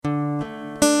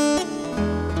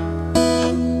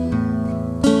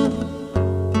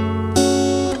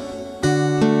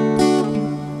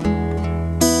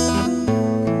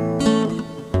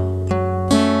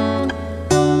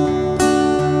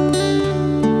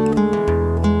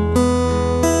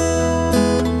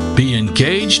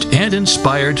Engaged and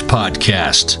Inspired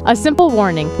podcast. A simple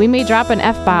warning, we may drop an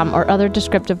F-bomb or other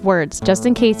descriptive words, just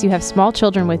in case you have small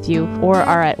children with you or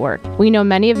are at work. We know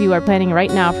many of you are planning right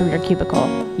now from your cubicle.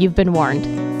 You've been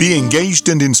warned. Be Engaged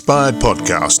and Inspired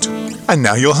podcast. And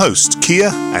now your hosts, Kia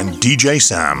and DJ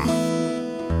Sam.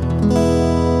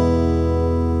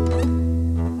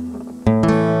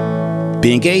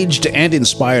 Be Engaged and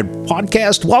Inspired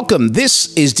podcast. Welcome.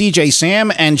 This is DJ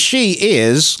Sam, and she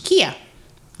is Kia.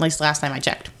 At least last time I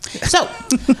checked. So,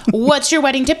 what's your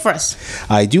wedding tip for us?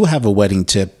 I do have a wedding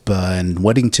tip, and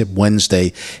Wedding Tip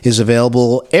Wednesday is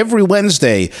available every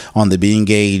Wednesday on the Be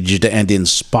Engaged and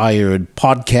Inspired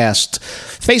podcast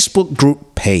Facebook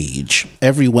group page.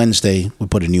 Every Wednesday, we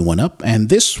put a new one up, and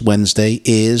this Wednesday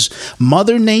is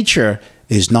Mother Nature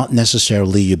is not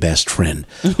necessarily your best friend.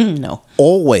 No.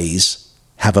 Always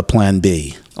have a plan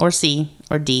B. Or C,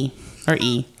 or D, or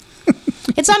E.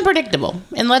 It's unpredictable,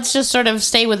 and let's just sort of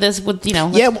stay with this.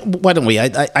 Yeah, why don't we?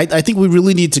 I think we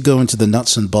really need to go into the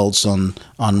nuts and bolts on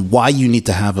why you need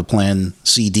to have a plan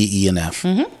C, D, E, and F.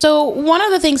 Mm-hmm. So one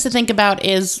of the things to think about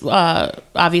is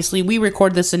obviously we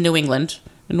record this in New England,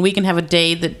 and we can have a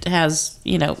day that has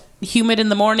humid in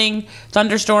the morning,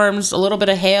 thunderstorms, a little bit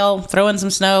of hail, throw in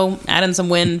some snow, add in some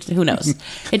wind. Who knows?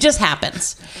 It just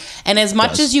happens. And as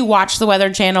much as you watch the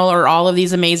Weather Channel or all of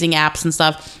these amazing apps and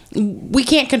stuff, we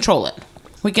can't control it.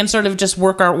 We can sort of just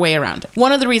work our way around it.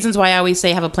 One of the reasons why I always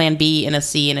say have a plan B and a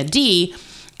C and a D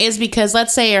is because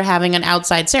let's say you're having an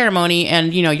outside ceremony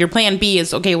and, your plan B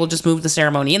is, okay, we'll just move the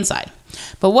ceremony inside.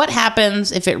 But what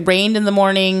happens if it rained in the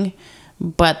morning,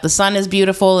 but the sun is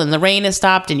beautiful and the rain has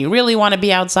stopped and you really want to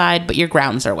be outside, but your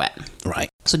grounds are wet? Right.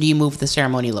 So do you move the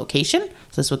ceremony location?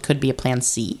 So this could be a plan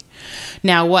C.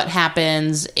 Now, what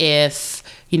happens if,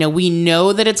 we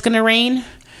know that it's going to rain?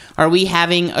 Are we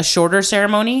having a shorter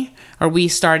ceremony? Are we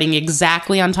starting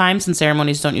exactly on time, since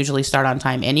ceremonies don't usually start on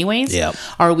time anyways? Yep.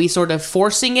 Are we sort of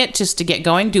forcing it just to get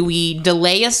going? Do we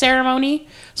delay a ceremony?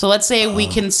 So let's say we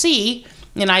can see,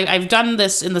 and I've done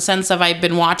this in the sense of I've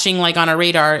been watching like on a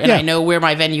radar, and I know where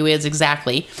my venue is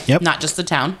exactly, not just the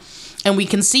town. And we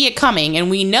can see it coming, and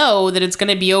we know that it's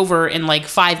going to be over in like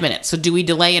 5 minutes. So do we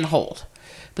delay and hold?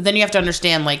 But then you have to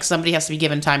understand, like, somebody has to be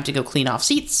given time to go clean off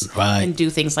seats and do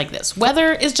things like this.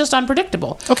 Weather is just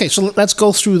unpredictable. Okay, so let's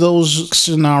go through those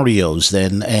scenarios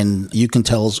then, and you can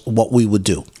tell us what we would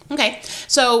do. Okay,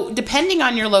 so depending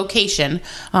on your location,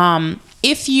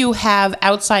 if you have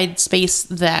outside space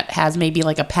that has maybe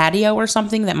like a patio or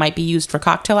something that might be used for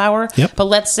cocktail hour, but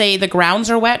let's say the grounds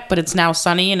are wet, but it's now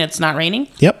sunny and it's not raining,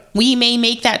 we may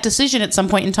make that decision at some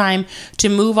point in time to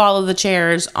move all of the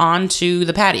chairs onto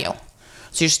the patio.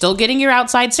 So you're still getting your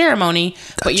outside ceremony,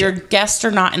 but your guests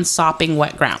are not in sopping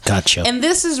wet ground. Gotcha. And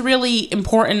this is really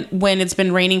important when it's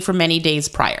been raining for many days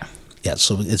prior. Yeah,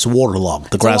 so it's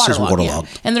waterlogged. The grass is waterlogged.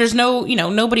 Yeah. And there's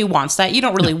nobody wants that. You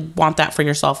don't really want that for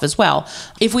yourself as well.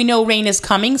 If we know rain is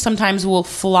coming, sometimes we'll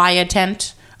fly a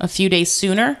tent a few days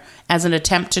sooner as an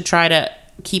attempt to try to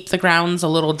keep the grounds a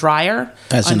little drier.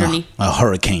 As underneath. In a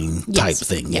hurricane type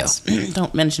thing. Yes.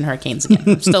 Don't mention hurricanes again.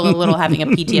 I'm still a little having a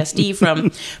PTSD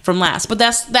from last. But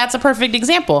that's a perfect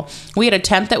example. We had a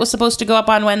tent that was supposed to go up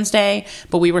on Wednesday,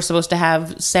 but we were supposed to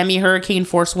have semi-hurricane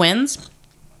force winds.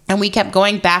 And we kept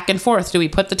going back and forth. Do we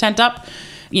put the tent up?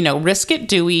 Risk it?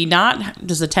 Do we not?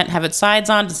 Does the tent have its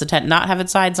sides on? Does the tent not have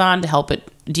its sides on to help it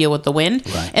deal with the wind?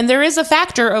 Right. And there is a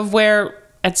factor of where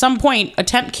at some point a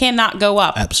tent cannot go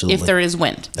up if there is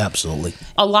wind. Absolutely.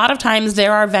 A lot of times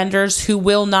there are vendors who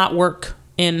will not work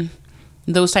in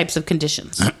those types of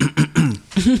conditions.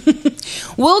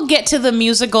 We'll get to the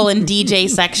musical and DJ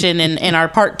section in our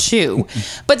part 2.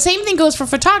 But same thing goes for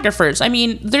photographers. I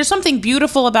mean, there's something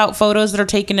beautiful about photos that are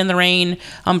taken in the rain,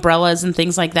 umbrellas and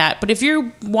things like that. But if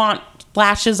you want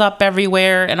flashes up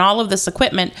everywhere and all of this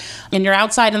equipment and you're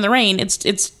outside in the rain,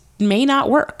 it's may not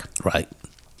work. Right.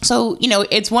 So,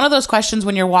 it's one of those questions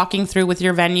when you're walking through with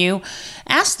your venue.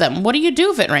 Ask them, what do you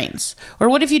do if it rains? Or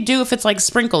what if you do if it's like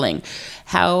sprinkling?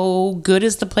 How good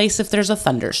is the place if there's a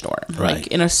thunderstorm? Right. Like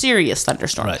in a serious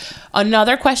thunderstorm. Right.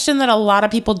 Another question that a lot of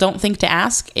people don't think to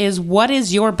ask is, what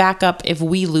is your backup if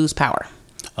we lose power?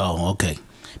 Oh, okay.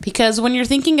 Because when you're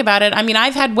thinking about it, I mean,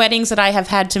 I've had weddings that I have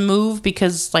had to move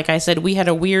because, like I said, we had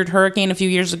a weird hurricane a few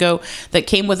years ago that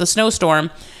came with a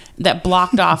snowstorm that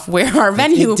blocked off where our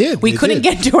venue, we couldn't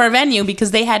get to our venue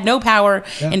because they had no power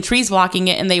and trees blocking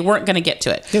it and they weren't going to get to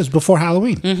it. It was before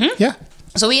Halloween. Mm-hmm. Yeah.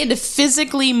 So we had to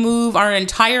physically move our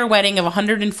entire wedding of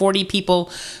 140 people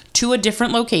to a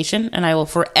different location. And I will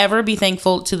forever be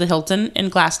thankful to the Hilton in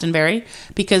Glastonbury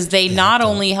because they not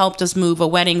only helped us move a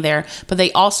wedding there, but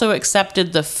they also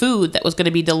accepted the food that was going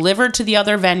to be delivered to the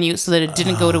other venue so that it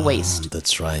didn't go to waste.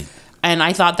 That's right. And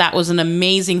I thought that was an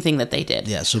amazing thing that they did.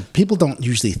 Yeah, so people don't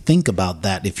usually think about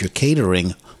that if you're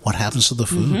catering. What happens to the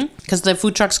food? Because the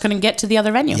food trucks couldn't get to the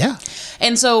other venue. Yeah.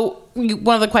 And so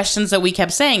one of the questions that we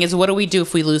kept saying is, what do we do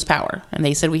if we lose power? And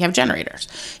they said, we have generators.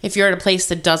 If you're at a place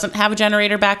that doesn't have a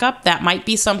generator backup, that might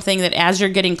be something that as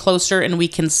you're getting closer and we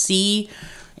can see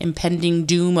impending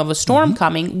doom of a storm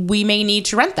coming, we may need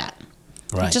to rent that.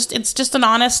 Right. It's just an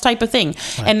honest type of thing.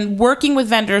 Right. And working with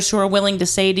vendors who are willing to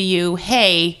say to you,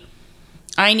 hey,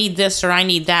 I need this or I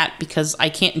need that because I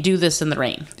can't do this in the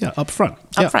rain. Yeah, up front.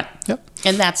 Yep.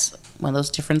 And that's one of those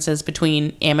differences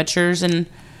between amateurs and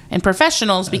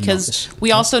professionals, because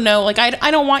we also know, like,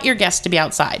 I don't want your guests to be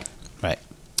outside. Right.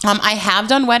 I have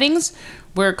done weddings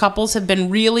where couples have been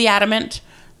really adamant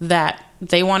that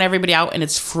they want everybody out and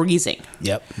it's freezing.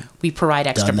 Yep. We provide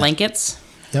extra blankets.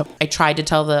 Yep. I tried to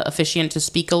tell the officiant to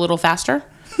speak a little faster.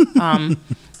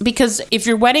 Because if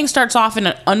your wedding starts off in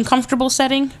an uncomfortable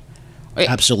setting...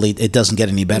 Absolutely. It doesn't get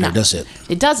any better, does it?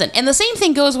 It doesn't. And the same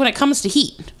thing goes when it comes to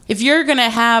heat. If you're going to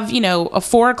have, a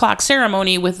 4 o'clock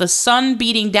ceremony with the sun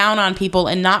beating down on people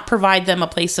and not provide them a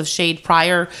place of shade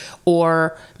prior,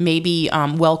 or maybe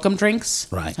welcome drinks,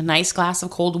 right? A nice glass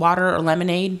of cold water or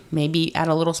lemonade, maybe add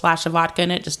a little splash of vodka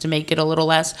in it just to make it a little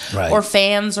less, right. Or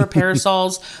fans or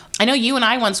parasols. I know you and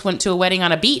I once went to a wedding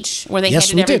on a beach where they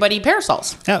handed everybody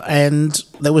parasols. Yeah, and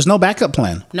there was no backup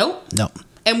plan. Nope. No.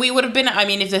 And we would have been,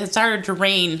 if it had started to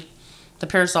rain, the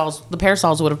parasols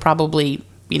would have probably,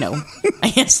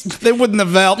 I guess. They wouldn't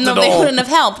have helped at all. No, they wouldn't have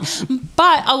helped.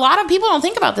 But a lot of people don't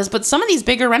think about this, but some of these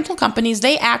bigger rental companies,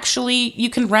 you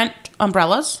can rent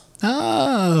umbrellas.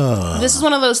 Oh. This is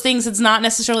one of those things, it's not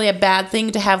necessarily a bad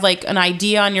thing to have like an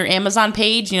idea on your Amazon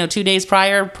page, 2 days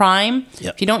prior, Prime.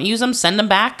 Yep. If you don't use them, send them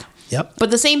back. Yep.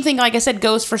 But the same thing, like I said,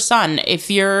 goes for sun.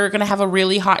 If you're going to have a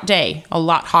really hot day, a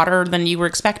lot hotter than you were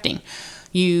expecting,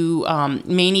 you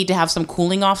may need to have some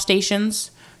cooling off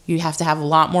stations. You have to have a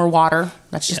lot more water.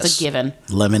 That's just a given.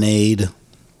 Lemonade.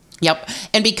 Yep.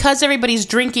 And because everybody's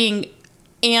drinking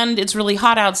and it's really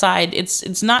hot outside,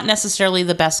 it's not necessarily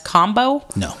the best combo.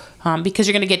 No. Because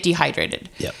you're going to get dehydrated.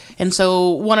 Yep. And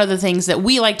so one of the things that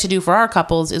we like to do for our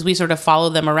couples is we sort of follow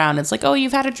them around. It's like, oh,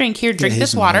 you've had a drink. Here, drink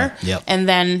this water. Yep. And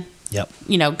then... Yep.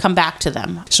 Come back to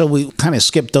them. So we kind of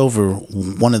skipped over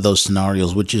one of those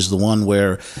scenarios, which is the one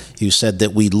where you said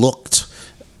that we looked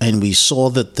and we saw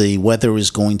that the weather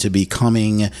is going to be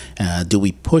coming. Do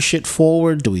we push it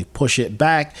forward? Do we push it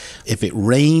back? If it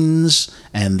rains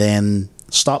and then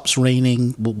stops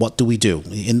raining, what do we do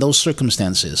in those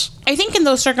circumstances? I think in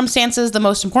those circumstances, the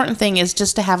most important thing is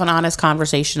just to have an honest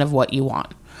conversation of what you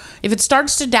want. If it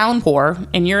starts to downpour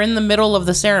and you're in the middle of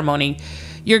the ceremony,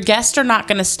 your guests are not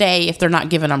going to stay if they're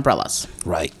not given umbrellas.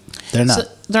 Right. They're not.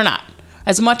 They're not.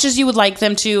 As much as you would like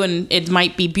them to, and it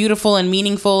might be beautiful and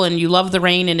meaningful, and you love the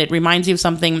rain and it reminds you of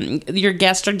something, your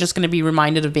guests are just going to be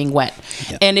reminded of being wet.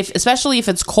 Yeah. And especially if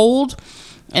it's cold,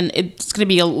 and it's going to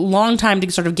be a long time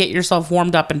to sort of get yourself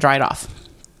warmed up and dried off.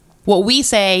 What we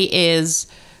say is,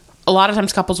 a lot of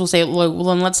times couples will say, well,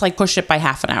 then let's push it by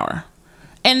half an hour.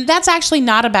 And that's actually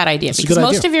not a bad idea, because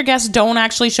most of your guests don't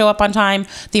actually show up on time.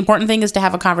 The important thing is to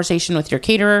have a conversation with your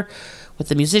caterer, with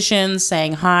the musicians,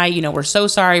 saying, hi, we're so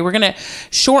sorry. We're going to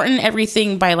shorten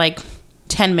everything by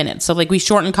 10 minutes. So we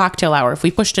shorten cocktail hour. If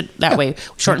we pushed it that way, we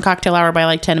shorten cocktail hour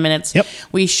by 10 minutes. Yep.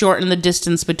 We shorten the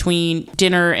distance between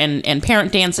dinner and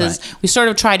parent dances. Right. We sort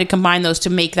of try to combine those to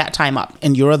make that time up.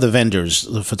 And your other vendors,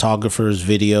 the photographers,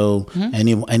 video,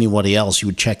 anybody else, you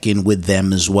would check in with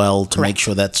them as well to make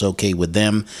sure that's okay with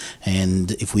them.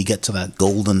 And if we get to that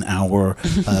golden hour,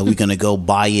 we're going to go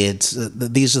buy it.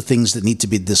 These are things that need to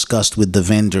be discussed with the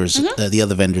vendors, the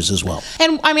other vendors as well.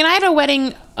 And I had a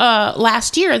wedding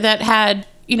last year that had,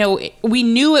 we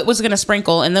knew it was going to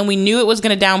sprinkle, and then we knew it was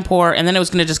going to downpour, and then it was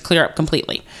going to just clear up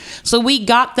completely. So we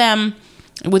got them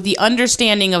with the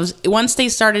understanding of, once they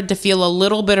started to feel a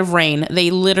little bit of rain,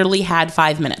 they literally had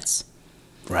 5 minutes.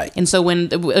 Right. And so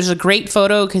there's a great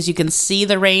photo because you can see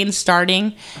the rain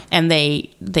starting, and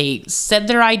they said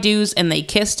their I do's, and they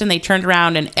kissed, and they turned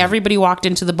around, and everybody walked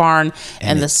into the barn,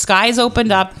 and the skies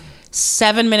opened up.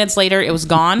 7 minutes later, it was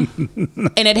gone.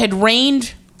 And it had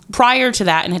rained prior to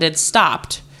that, and it had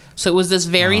stopped. So it was this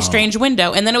very strange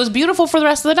window. And then it was beautiful for the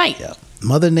rest of the night. Yeah.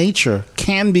 Mother Nature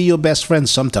can be your best friend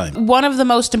sometime. One of the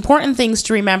most important things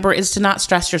to remember is to not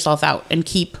stress yourself out and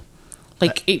keep...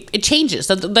 it changes.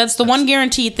 That's the one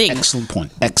guaranteed thing. Excellent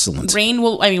point. Excellent.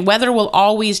 Weather will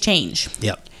always change.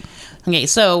 Yep. Okay,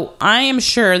 so I am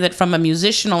sure that from a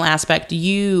musical aspect,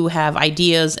 you have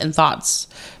ideas and thoughts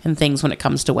and things when it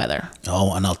comes to weather.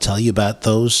 Oh, and I'll tell you about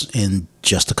those in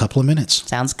just a couple of minutes.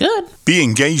 Sounds good. Be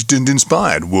engaged and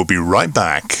inspired. We'll be right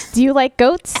back. Do you like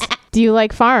goats? Do you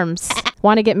like farms?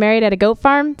 Want to get married at a goat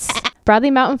farm?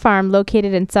 Bradley Mountain Farm,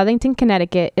 located in Southington,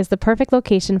 Connecticut, is the perfect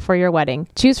location for your wedding.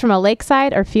 Choose from a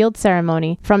lakeside or field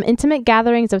ceremony. From intimate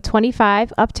gatherings of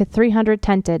 25 up to 300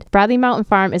 tented, Bradley Mountain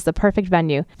Farm is the perfect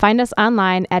venue. Find us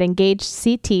online at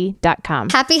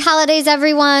engagedct.com. Happy holidays,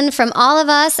 everyone. From all of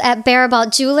us at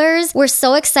Barabalt Jewelers, we're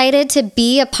so excited to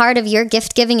be a part of your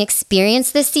gift-giving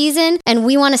experience this season, and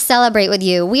we want to celebrate with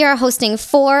you. We are hosting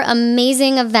 4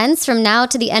 amazing events from now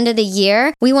to the end of the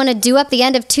year. We want to do up the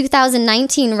end of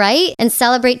 2019 right and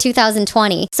celebrate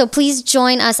 2020. So please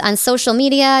join us on social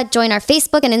media, join our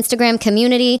Facebook and Instagram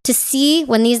community to see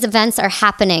when these events are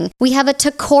happening. We have a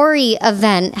Tacori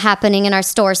event happening in our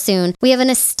store soon. We have an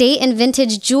estate and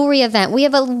vintage jewelry event. We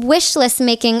have a wish list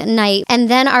making night, and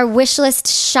then our wish list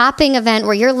shopping event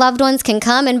where your loved ones can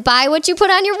come and buy what you put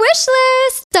on your wish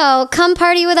list. So come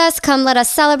party with us. Come let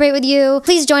us celebrate with you.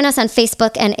 Please join us on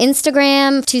Facebook and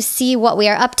Instagram to see what we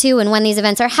are up to and when these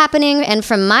events are happening. And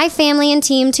from my family and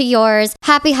team to yours,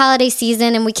 happy holiday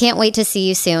season, and we can't wait to see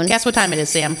you soon. Guess what time it is,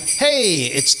 Sam? Hey,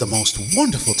 it's the most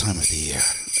wonderful time of the year.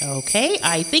 Okay,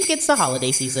 I think it's the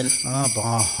holiday season. Ah,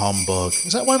 bah, humbug.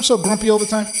 Is that why I'm so grumpy all the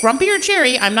time? Grumpy or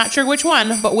cheery, I'm not sure which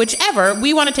one, but whichever,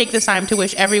 we want to take this time to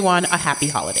wish everyone a happy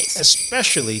holidays.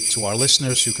 Especially to our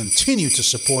listeners who continue to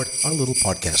support our little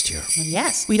podcast here.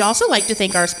 Yes, we'd also like to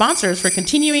thank our sponsors for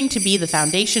continuing to be the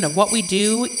foundation of what we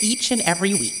do each and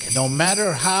every week. No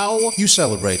matter how you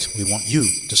celebrate, we want you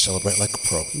to celebrate like a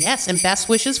pro. Yes, and best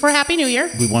wishes for Happy New Year.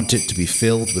 We want it to be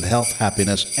filled with health,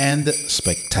 happiness, and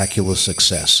spectacular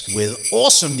success, with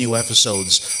awesome new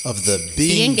episodes of the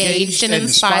Be Engaged and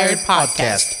Inspired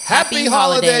podcast. Happy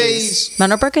holidays!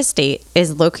 Meadowbrook Estate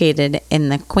is located in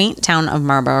the quaint town of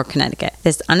Marlborough, Connecticut.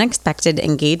 This unexpected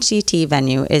Engaged ET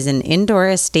venue is an indoor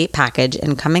estate package,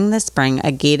 and coming this spring,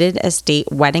 a gated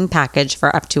estate wedding package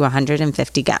for up to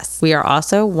 150 guests. We are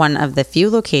also one of the few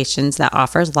locations that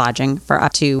offers lodging for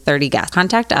up to 30 guests.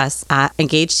 Contact us at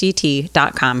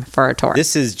engagedct.com for a tour.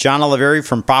 This is John Oliveri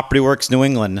from Property Works New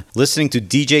England. Listening to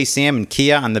DJ Sam and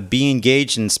Kia on the Be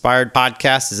Engaged and Inspired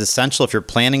podcast is essential if you're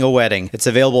planning a wedding. It's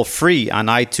available free on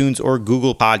iTunes or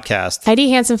Google Podcast.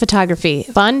 Heidi Hansen Photography.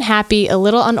 Fun, happy, a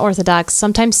little unorthodox,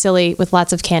 sometimes silly, with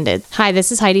lots of candid. Hi,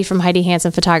 this is Heidi from Heidi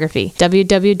Hansen Photography.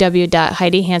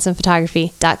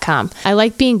 www.HeidiHansenPhotography.com. I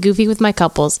like being goofy with my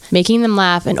couples, making them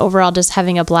laugh, and overall just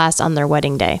having a blast on their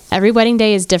wedding day. Every wedding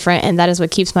day is different, and that is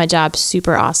what keeps my job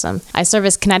super awesome. I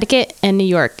service Connecticut and New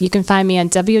York. You can find me on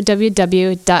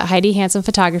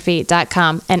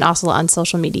www.HeidiHansenPhotography.com and also on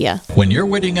social media. When your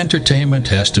wedding entertainment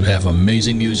has to have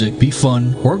amazing music, be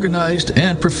fun, organized,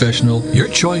 and professional, your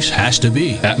choice has to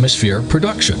be Atmosphere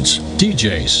Productions.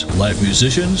 DJs, live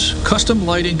musicians, custom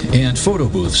lighting, and photo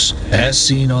booths. As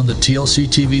seen on the TLC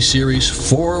TV series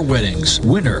 4 Weddings,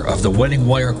 winner of the Wedding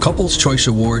Wire Couples Choice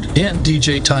Award and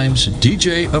DJ Times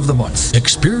DJ of the Month.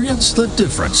 Experience the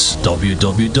difference.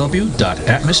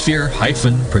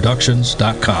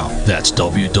 www.atmosphere-productions.com. That's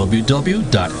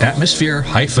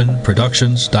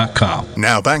www.atmosphere-productions.com.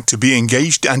 Now back to Be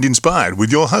Engaged and Inspired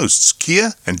with your hosts,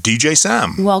 Kia and DJ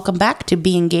Sam. Welcome back to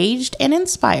Be Engaged and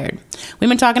Inspired. We've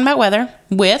been talking about weather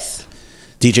with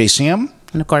DJ Sam?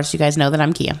 And of course, you guys know that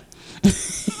I'm Kia.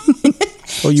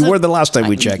 Well, you were the last time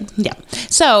we checked. Yeah.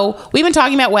 So we've been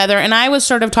talking about weather, and I was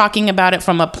sort of talking about it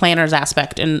from a planner's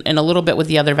aspect and a little bit with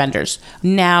the other vendors.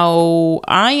 Now,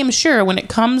 I am sure when it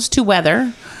comes to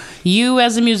weather, you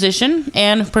as a musician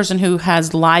and a person who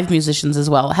has live musicians as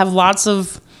well have lots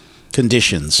of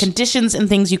conditions and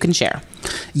things you can share.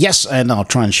 Yes, and I'll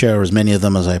try and share as many of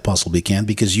them as I possibly can,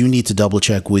 because you need to double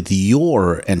check with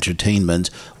your entertainment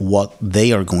what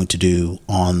they are going to do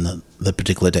on the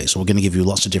particular day. So we're going to give you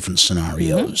lots of different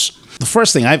scenarios. Mm-hmm. The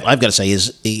first thing I've got to say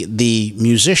is the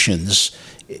musicians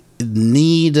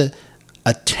need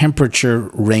a temperature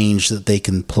range that they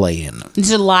can play in.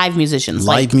 These are live musicians.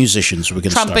 Live musicians. We're going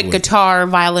to start with trumpet, guitar,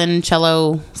 violin,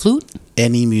 cello, flute.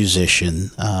 Any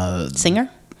musician. Singer.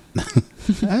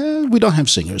 We don't have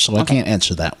singers, so I can't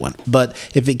answer that one. But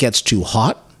if it gets too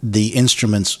hot, the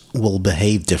instruments will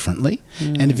behave differently.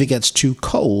 And if it gets too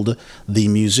cold, the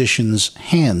musician's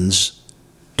hands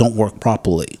don't work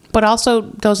properly. But also,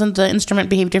 doesn't the instrument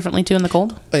behave differently too in the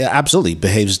cold? Absolutely,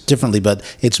 behaves differently, but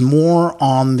it's more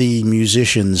on the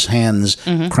musician's hands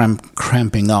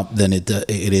cramping up than it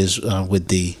is with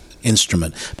the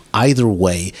instrument. Either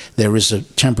way, there is a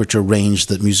temperature range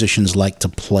that musicians like to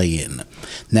play in.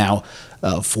 Now,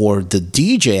 for the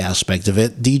DJ aspect of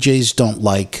it, DJs don't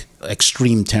like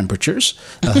extreme temperatures,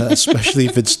 especially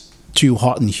if it's too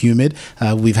hot and humid.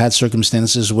 We've had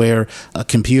circumstances where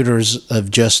computers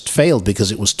have just failed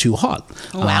because it was too hot.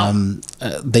 Wow.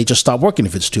 they just stop working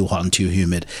if it's too hot and too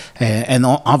humid. And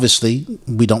obviously,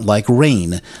 we don't like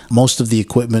rain. Most of the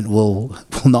equipment will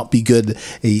not be good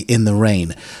in the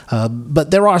rain.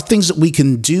 But there are things that we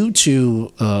can do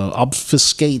to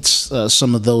obfuscate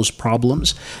some of those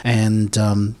problems. And,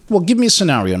 well, give me a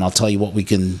scenario and I'll tell you what we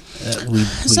can we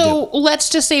So do. let's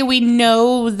just say we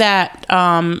know that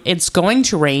it's going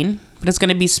to rain, but it's going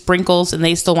to be sprinkles and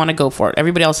they still want to go for it.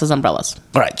 Everybody else has umbrellas.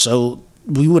 All right, so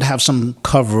we would have some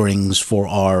coverings for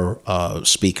our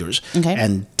speakers. Okay.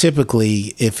 And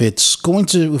typically, if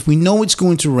we know it's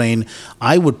going to rain,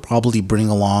 I would probably bring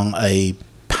along a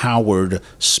powered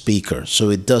speaker, so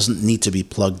it doesn't need to be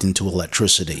plugged into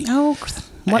electricity. Oh,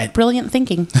 what brilliant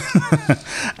thinking.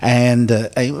 And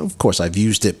of course, I've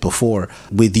used it before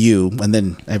with you, and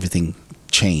then everything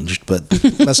changed, but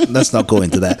let's not go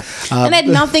into that. And it had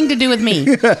nothing to do with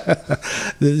me.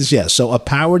 Yeah, so a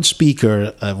powered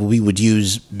speaker we would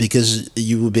use because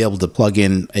you would be able to plug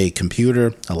in a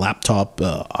computer, a laptop,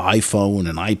 iPhone,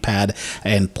 an iPad,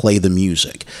 and play the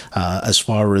music. As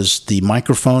far as the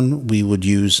microphone, we would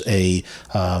use a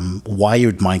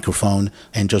wired microphone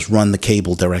and just run the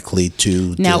cable directly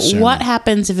to Now, the sermon. what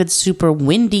happens if it's super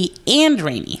windy and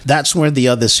rainy? That's where the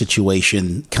other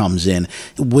situation comes in.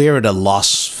 We're at a loss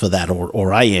for that,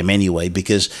 or I am anyway,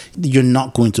 because you're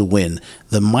not going to win.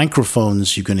 The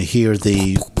microphones, you're going to hear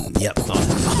the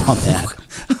on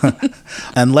that.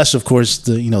 Unless, of course,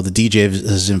 the DJ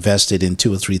has invested in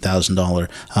 $2,000 or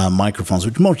 $3,000 microphones,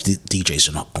 which most DJs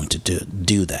are not going to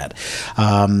do that.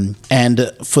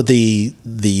 And for the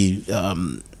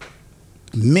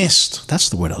mist, that's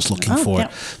the word I was looking for.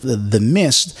 Yeah. The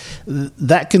mist,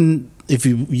 that can, if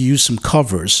you use some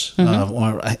covers,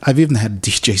 or I've even had a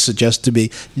DJ suggest to me,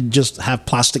 just have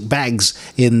plastic bags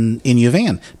in your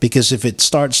van, because if it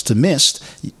starts to mist,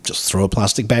 you just throw a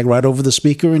plastic bag right over the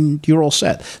speaker and you're all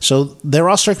set. So there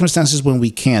are circumstances when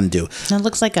we can do. It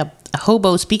looks like a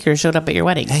hobo speaker showed up at your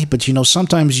wedding. Hey, but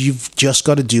sometimes you've just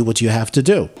got to do what you have to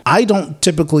do. I don't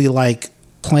typically like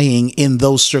playing in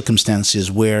those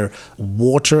circumstances where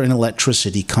water and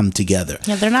electricity come together.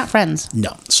 Yeah, they're not friends.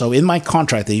 No. So in my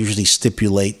contract, they usually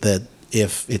stipulate that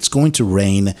if it's going to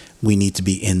rain, we need to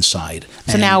be inside.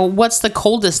 So now, what's the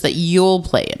coldest that you'll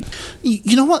play in?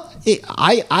 You know what?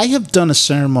 I have done a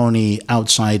ceremony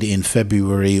outside in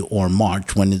February or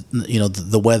March when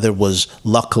the weather was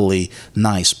luckily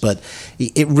nice, but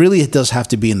it really does have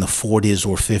to be in the 40s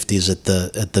or 50s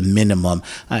at the minimum.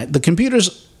 The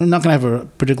computers are not going to have a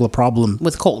particular problem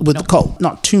With cold, With no. the cold,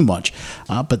 not too much,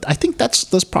 but I think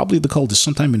that's probably the coldest.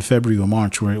 Sometime in February or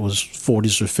March, where it was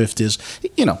 40s or 50s.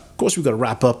 Of course, we've got to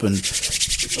wrap up and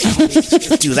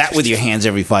do that with your hands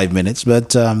every 5 minutes,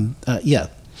 but yeah.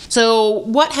 So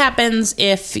what happens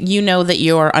if you know that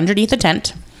you're underneath a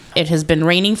tent? It has been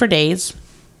raining for days.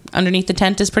 Underneath the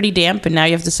tent is pretty damp, and now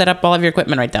you have to set up all of your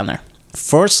equipment right down there.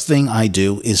 First thing I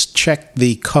do is check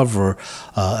the cover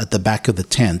at the back of the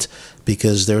tent,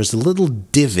 because there's a little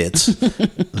divot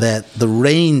that the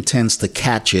rain tends to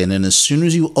catch in, and as soon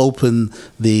as you open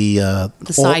the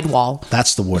sidewall.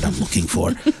 That's the word I'm looking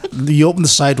for. You open the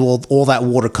sidewall, all that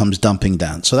water comes dumping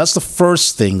down. So that's the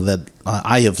first thing that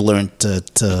I have learned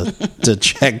to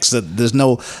check, so that there's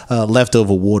no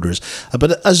leftover waters.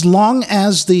 But as long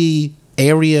as the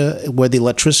area where the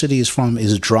electricity is from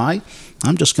is dry,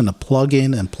 I'm just going to plug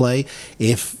in and play.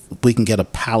 If we can get a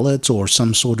pallet or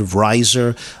some sort of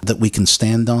riser that we can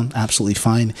stand on, absolutely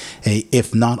fine.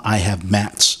 If not, I have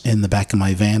mats in the back of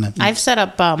my van. I've set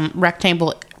up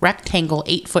rectangle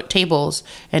 8-foot tables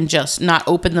and just not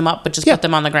open them up, but just put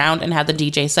them on the ground and had the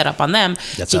DJ set up on them.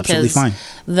 That's absolutely fine.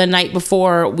 The night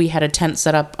before, we had a tent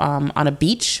set up on a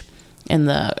beach. And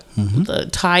the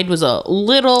tide was a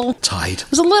little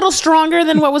stronger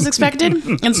than what was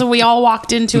expected, and so we all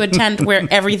walked into a tent where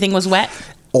everything was wet.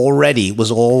 Already, it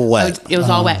was all wet. It was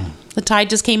all wet. The tide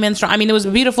just came in strong. I mean, it was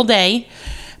a beautiful day,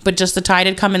 but just the tide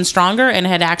had come in stronger and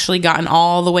had actually gotten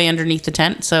all the way underneath the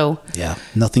tent. So yeah,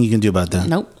 nothing you can do about that.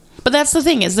 Nope. But that's the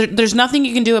thing, is there's nothing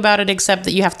you can do about it except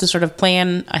that you have to sort of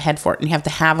plan ahead for it, and you have to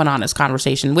have an honest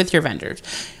conversation with your vendors.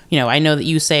 I know that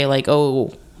you say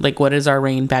what is our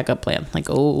rain backup plan?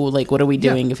 What are we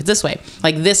doing if it's this way?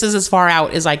 This is as far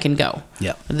out as I can go.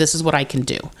 Yeah. This is what I can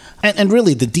do. And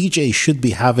really, the DJ should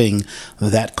be having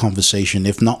that conversation,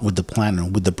 if not with the planner,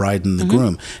 with the bride and the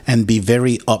groom, and be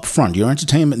very upfront. Your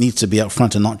entertainment needs to be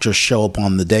upfront and not just show up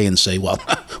on the day and say, well,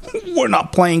 we're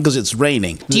not playing because it's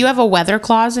raining. Do you have a weather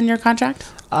clause in your contract?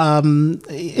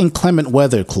 Inclement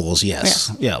weather clause,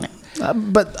 yes. Yeah.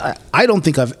 But I don't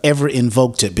think I've ever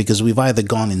invoked it because we've either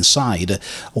gone inside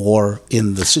or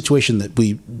in the situation that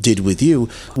we did with you,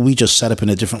 we just set up in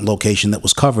a different location that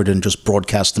was covered and just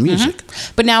broadcast the music.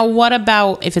 But now what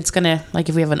about if it's going to, like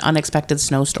if we have an unexpected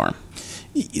snowstorm?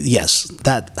 Yes,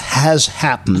 that has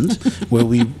happened where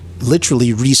we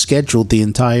literally rescheduled the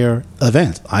entire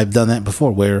event. I've done that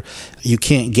before where you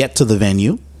can't get to the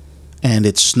venue and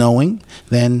it's snowing,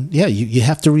 then yeah, you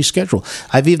have to reschedule.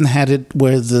 I've even had it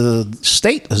where the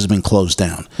state has been closed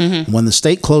down. When the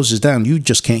state closes down, you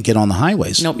just can't get on the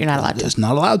highways. Nope, you're not allowed to. It's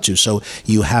not allowed to. So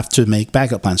you have to make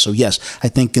backup plans. So yes, I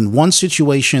think in one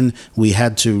situation we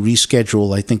had to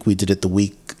reschedule. I think we did it the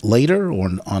week later or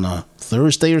on a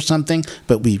Thursday or something,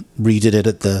 but we redid it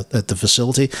at the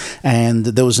facility. And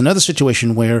there was another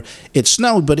situation where it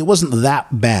snowed, but it wasn't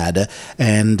that bad.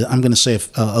 And I'm going to say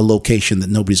a location that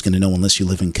nobody's going to know unless you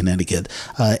live in Connecticut.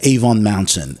 Avon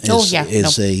Mountain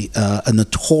is a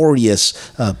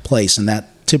notorious place, and that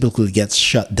typically gets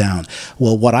shut down.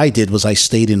 Well, what I did was I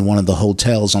stayed in one of the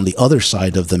hotels on the other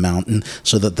side of the mountain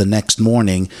so that the next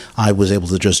morning I was able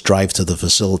to just drive to the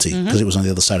facility because it was on the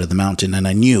other side of the mountain and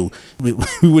I knew we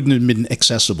wouldn't have been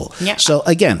accessible. Yeah. So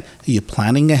again, you're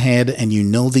planning ahead and you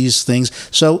know these things.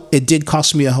 So it did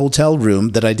cost me a hotel room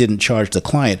that I didn't charge the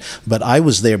client, but I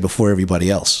was there before everybody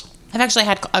else. I've actually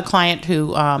had a client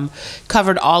who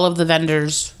covered all of the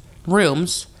vendors'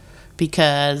 rooms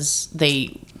because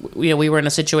we were in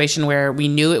a situation where we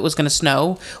knew it was going to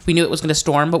snow, we knew it was going to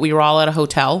storm, but we were all at a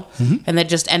hotel, and that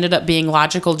just ended up being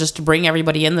logical just to bring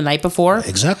everybody in the night before.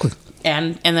 Exactly.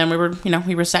 And then we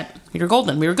were set, we were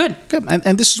golden, we were good.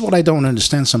 And this is what I don't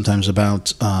understand sometimes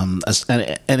about, and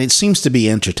it seems to be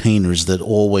entertainers that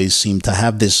always seem to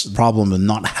have this problem of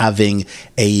not having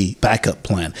a backup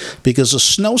plan, because a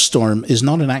snowstorm is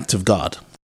not an act of God.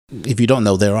 If you don't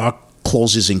know, there are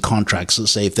clauses in contracts that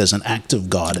say if there's an act of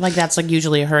God. Like that's like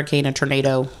usually a hurricane, a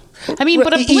tornado. I mean,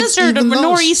 but a blizzard, a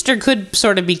nor'easter could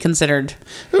sort of be considered.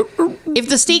 If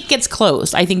the state gets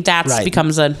closed, I think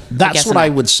becomes a... That's what I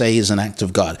would say is an act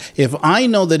of God. If I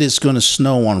know that it's going to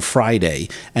snow on Friday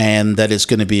and that it's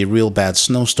going to be a real bad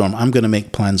snowstorm, I'm going to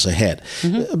make plans ahead.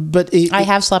 But I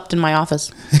have slept in my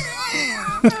office.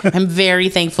 I'm very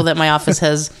thankful that my office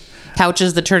has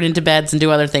couches that turn into beds and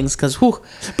do other things because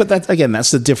But that's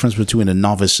the difference between a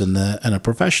novice and a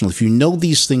professional. If you know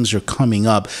these things are coming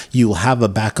up, you'll have a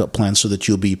backup plan so that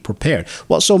you'll be prepared.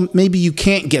 Well, so maybe you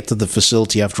can't get to the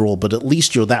facility after all, but at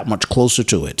least you're that much closer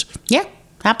to it. Yeah,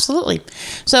 absolutely.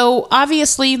 So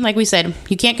obviously, like we said,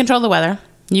 you can't control the weather.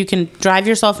 You can drive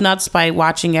yourself nuts by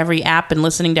watching every app and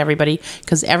listening to everybody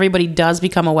because everybody does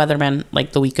become a weatherman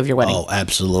like the week of your wedding. Oh,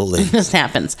 absolutely. This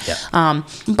happens. Yeah.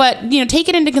 But, take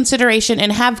it into consideration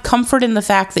and have comfort in the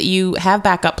fact that you have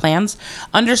backup plans.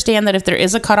 Understand that if there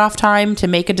is a cutoff time to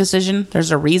make a decision,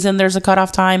 there's a reason there's a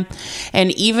cutoff time.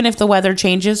 And even if the weather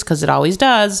changes, because it always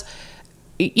does,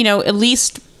 at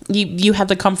least you have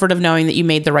the comfort of knowing that you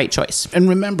made the right choice. And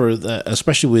remember,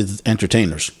 especially with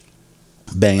entertainers,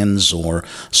 bands or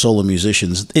solo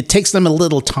musicians, it takes them a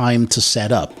little time to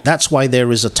set up. That's why there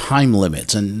is a time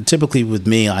limit. And typically with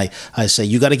me, I say,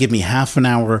 you got to give me half an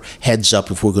hour heads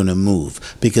up if we're going to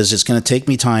move, because it's going to take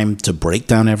me time to break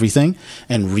down everything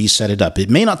and reset it up. It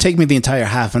may not take me the entire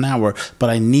half an hour, but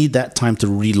I need that time to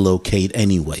relocate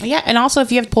anyway. Yeah, and also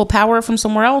if you have to pull power from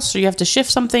somewhere else or you have to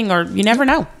shift something, or you never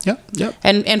know. Yeah.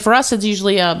 And for us, it's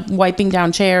usually wiping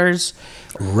down chairs.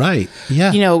 Right.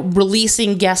 Yeah.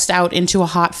 Releasing guests out into a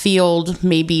hot field,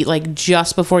 maybe like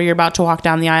just before you're about to walk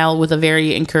down the aisle, with a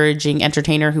very encouraging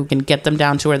entertainer who can get them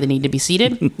down to where they need to be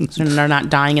seated so they're not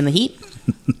dying in the heat.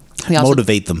 We also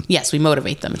motivate them. Yes, we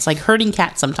motivate them. It's like herding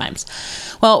cats sometimes.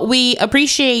 Well, we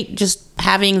appreciate just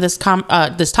having this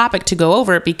topic to go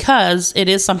over because it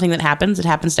is something that happens. It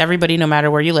happens to everybody, no matter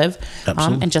where you live.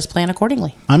 And just plan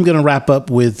accordingly. I'm going to wrap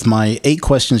up with my 8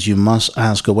 questions you must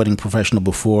ask a wedding professional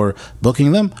before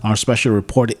booking them. Our special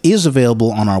report is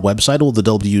available on our website, all the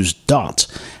W's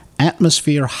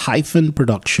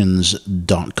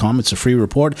atmosphere-productions.com. It's a free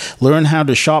report. Learn how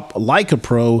to shop like a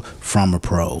pro from a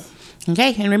pro.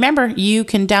 Okay, and remember, you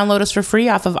can download us for free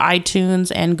off of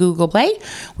iTunes and Google Play.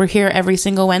 We're here every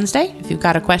single Wednesday. If you've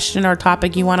got a question or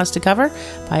topic you want us to cover,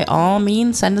 by all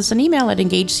means, send us an email at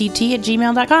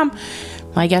engagect@gmail.com.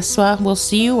 I guess we'll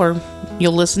see you, or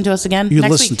you'll listen to us again next week.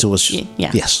 You'll listen to us.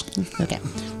 Yeah. Yes. Okay.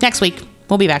 Next week,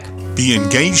 we'll be back. The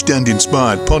Engaged and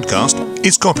Inspired podcast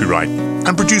is copyright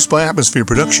and produced by Atmosphere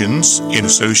Productions in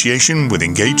association with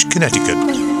Engaged Connecticut.